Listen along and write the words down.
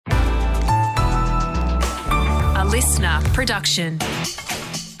listener production.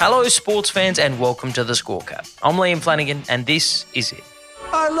 Hello, sports fans, and welcome to the Scorecard. I'm Liam Flanagan, and this is it.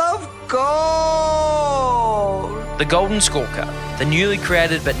 I love gold! The Golden Scorecard, the newly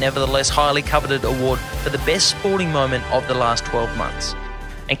created but nevertheless highly coveted award for the best sporting moment of the last 12 months.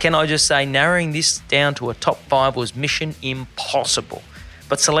 And can I just say, narrowing this down to a top 5 was mission impossible.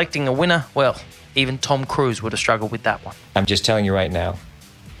 But selecting a winner, well, even Tom Cruise would have struggled with that one. I'm just telling you right now,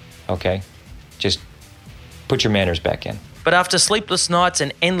 okay? Just put your manners back in. But after sleepless nights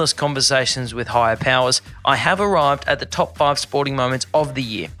and endless conversations with higher powers, I have arrived at the top 5 sporting moments of the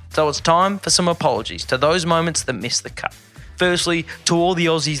year. So it's time for some apologies to those moments that missed the cut. Firstly, to all the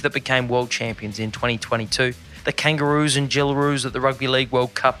Aussies that became world champions in 2022, the Kangaroos and Jillaroos at the Rugby League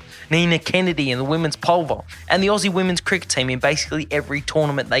World Cup, Nina Kennedy in the women's pole vault, and the Aussie women's cricket team in basically every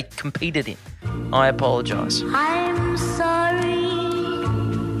tournament they competed in. I apologise. I'm sorry,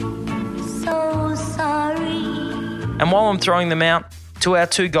 so sorry. And while I'm throwing them out, to our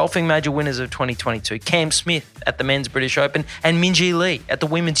 2 golfing major winners of 2022, Cam Smith at the Men's British Open and Minjee Lee at the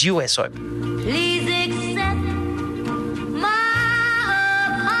Women's US Open. Please accept my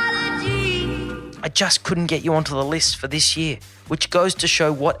apology. I just couldn't get you onto the list for this year, which goes to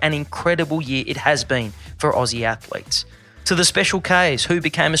show what an incredible year it has been for Aussie athletes. To the Special Ks, who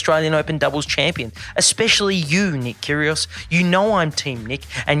became Australian Open doubles champion, especially you, Nick Kyrgios. You know I'm Team Nick,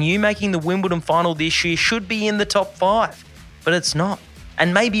 and you making the Wimbledon final this year should be in the top 5, but it's not.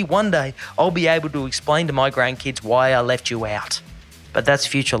 And maybe one day I'll be able to explain to my grandkids why I left you out. But that's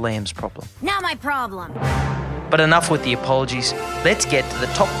future Liam's problem. Not my problem. But enough with the apologies. Let's get to the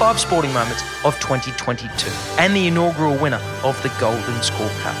top 5 sporting moments of 2022 and the inaugural winner of the Golden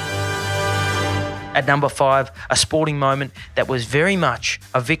Scorecard. At number 5, a sporting moment that was very much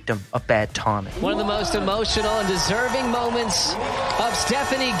a victim of bad timing. One of the most emotional and deserving moments of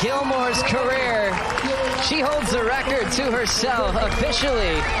Stephanie Gilmore's career. She holds the record to herself,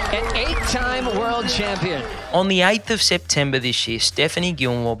 officially an 8-time world champion. On the 8th of September this year, Stephanie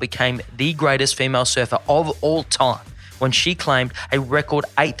Gilmore became the greatest female surfer of all time when she claimed a record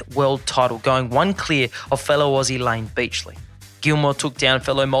 8th world title, going one clear of fellow Aussie Layne Beachley. Gilmore took down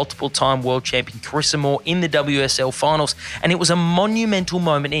fellow multiple-time world champion Carissa Moore in the WSL finals, and it was a monumental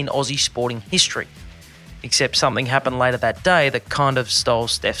moment in Aussie sporting history. Except something happened later that day that kind of stole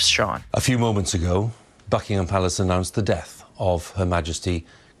Steph's shine. A few moments ago, Buckingham Palace announced the death of Her Majesty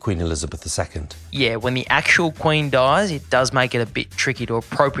Queen Elizabeth II. Yeah, when the actual Queen dies, it does make it a bit tricky to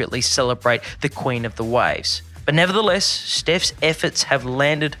appropriately celebrate the Queen of the Waves. But nevertheless, Steph's efforts have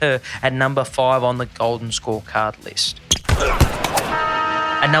landed her at number 5 on the Golden Scorecard list.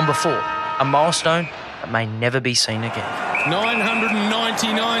 At number 4, a milestone that may never be seen again.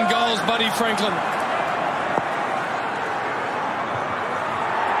 999 goals, Buddy Franklin.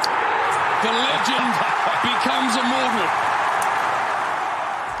 The legend becomes immortal.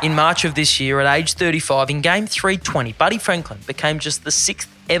 In March of this year, at age 35, in Game 320, Buddy Franklin became just the 6th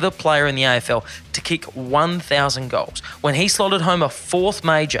ever player in the AFL to kick 1,000 goals when he slotted home a 4th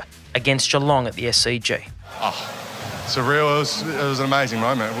major against Geelong at the SCG. Surreal. It was an amazing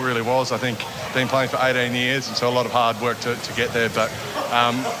moment. It really was. I think been playing for 18 years, and so a lot of hard work to get there, but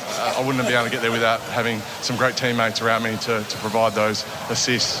I wouldn't have been able to get there without having some great teammates around me to provide those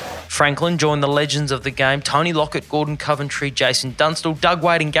assists. Franklin joined the legends of the game, Tony Lockett, Gordon Coventry, Jason Dunstall, Doug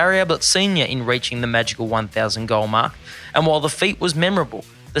Wade and Gary Ablett Sr. in reaching the magical 1,000 goal mark. And while the feat was memorable,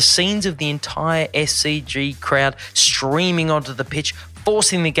 the scenes of the entire SCG crowd streaming onto the pitch,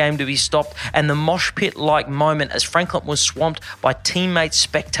 forcing the game to be stopped, and the mosh pit-like moment as Franklin was swamped by teammates,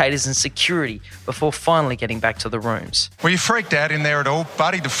 spectators and security before finally getting back to the rooms. Were you freaked out in there at all,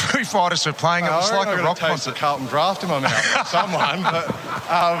 Buddy? The Foo Fighters were playing. It was like a rock concert. Carlton draft in my mouth from someone. But,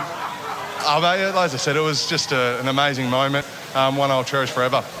 as I said, it was just an amazing moment, one I'll cherish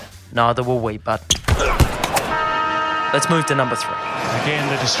forever. Neither will we, but let's move to number 3. Again,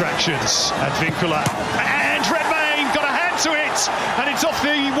 the distractions at Vincula. And Redmayne got a hand to it, and it's off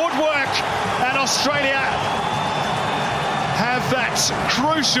the woodwork. And Australia have that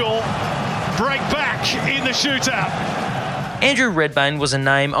crucial break back in the shootout. Andrew Redmayne was a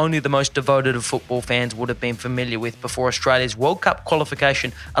name only the most devoted of football fans would have been familiar with before Australia's World Cup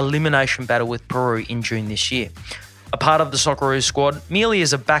qualification elimination battle with Peru in June this year. A part of the Socceroos squad, merely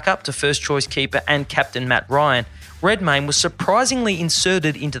as a backup to first-choice keeper and captain Matt Ryan, Redmayne was surprisingly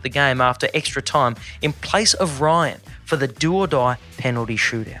inserted into the game after extra time in place of Ryan for the do-or-die penalty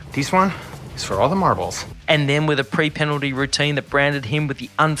shootout. This one is for all the marbles. And then with a pre-penalty routine that branded him with the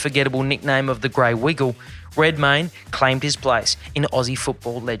unforgettable nickname of the Grey Wiggle, Redmayne claimed his place in Aussie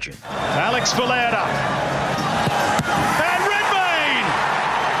football legend. Alex Valera. And Redmayne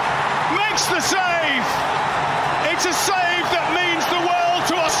makes the save. It's a save that means the world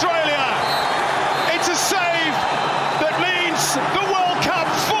to Australia. It's a save that means the World Cup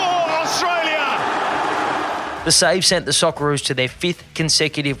for Australia. The save sent the Socceroos to their 5th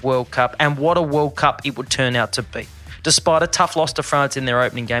consecutive World Cup, and what a World Cup it would turn out to be. Despite a tough loss to France in their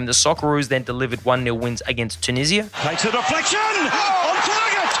opening game, the Socceroos then delivered 1-0 wins against Tunisia. Takes a deflection, on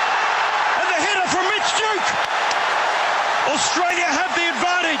target, and the header from Mitch Duke. Australia have the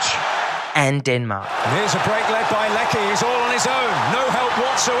advantage. And Denmark. And here's a break led by Leckie. He's all on his own. No help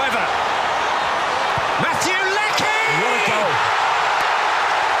whatsoever. Matthew Leckie! What a goal.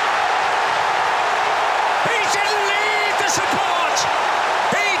 He didn't need the support.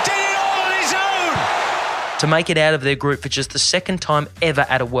 He did it all on his own. To make it out of their group for just the second time ever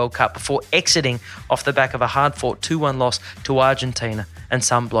at a World Cup before exiting off the back of a hard-fought 2-1 loss to Argentina and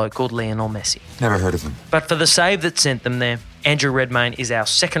some bloke called Lionel Messi. Never heard of him. But for the save that sent them there, Andrew Redmayne is our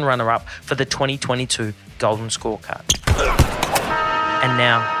second runner-up for the 2022 Golden Scorecard. And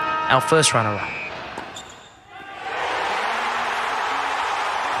now, our first runner-up.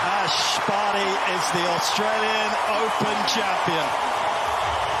 Ash Barty is the Australian Open champion.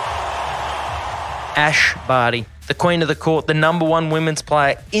 Ash Barty, the Queen of the Court, the number one women's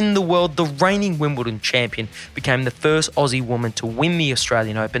player in the world, the reigning Wimbledon champion, became the first Aussie woman to win the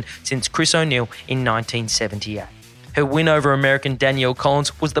Australian Open since Chris O'Neill in 1978. Her win over American Danielle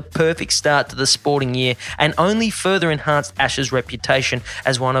Collins was the perfect start to the sporting year and only further enhanced Ash's reputation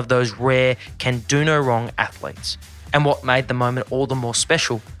as one of those rare, can-do-no-wrong athletes. And what made the moment all the more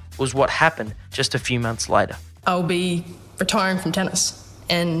special was what happened just a few months later. I'll be retiring from tennis,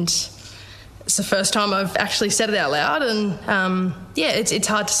 and it's the first time I've actually said it out loud, and it's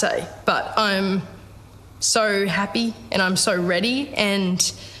hard to say, but I'm so happy and I'm so ready,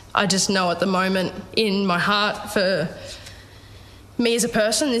 and I just know at the moment in my heart for me as a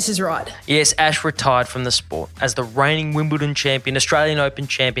person, this is right. Yes, Ash retired from the sport as the reigning Wimbledon champion, Australian Open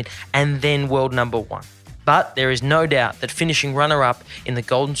champion, and then world number one. But there is no doubt that finishing runner-up in the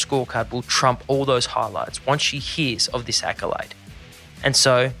Golden Scorecard will trump all those highlights once she hears of this accolade. And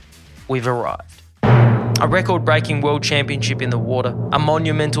so, we've arrived. A record-breaking world championship in the water, a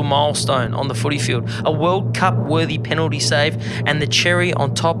monumental milestone on the footy field, a World Cup-worthy penalty save, and the cherry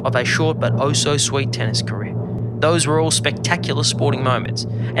on top of a short but oh-so-sweet tennis career. Those were all spectacular sporting moments,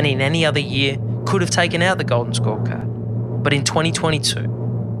 and in any other year could have taken out the Golden Scorecard. But in 2022,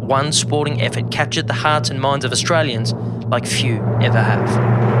 one sporting effort captured the hearts and minds of Australians like few ever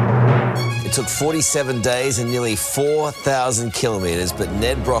have. It took 47 days and nearly 4,000 kilometres, but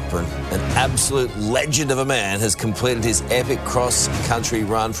Ned Brockman, an absolute legend of a man, has completed his epic cross-country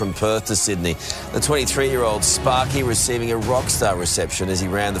run from Perth to Sydney. The 23-year-old Sparky receiving a rockstar reception as he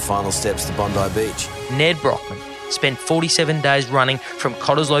ran the final steps to Bondi Beach. Ned Brockman spent 47 days running from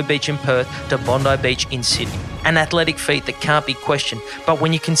Cottesloe Beach in Perth to Bondi Beach in Sydney. An athletic feat that can't be questioned, but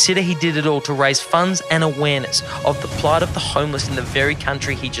when you consider he did it all to raise funds and awareness of the plight of the homeless in the very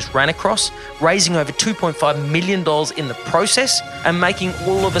country he just ran across, raising over $2.5 million in the process and making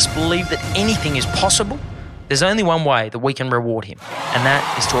all of us believe that anything is possible, there's only one way that we can reward him, and that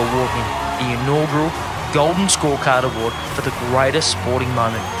is to award him the inaugural Golden Scorecard Award for the greatest sporting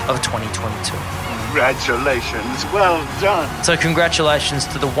moment of 2022. Congratulations, well done. So congratulations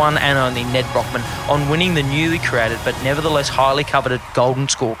to the one and only Ned Brockman on winning the newly created but nevertheless highly coveted Golden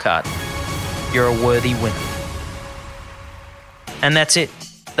Scorecard. You're a worthy winner. And that's it,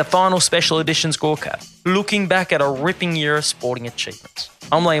 the final special edition scorecard, looking back at a ripping year of sporting achievements.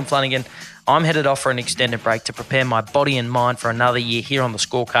 I'm Liam Flanagan. I'm headed off for an extended break to prepare my body and mind for another year here on the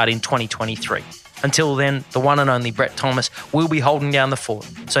scorecard in 2023. Until then, the one and only Brett Thomas will be holding down the fort.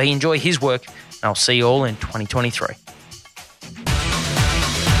 So he enjoy his work, and I'll see you all in 2023.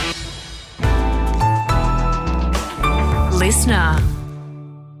 Listener.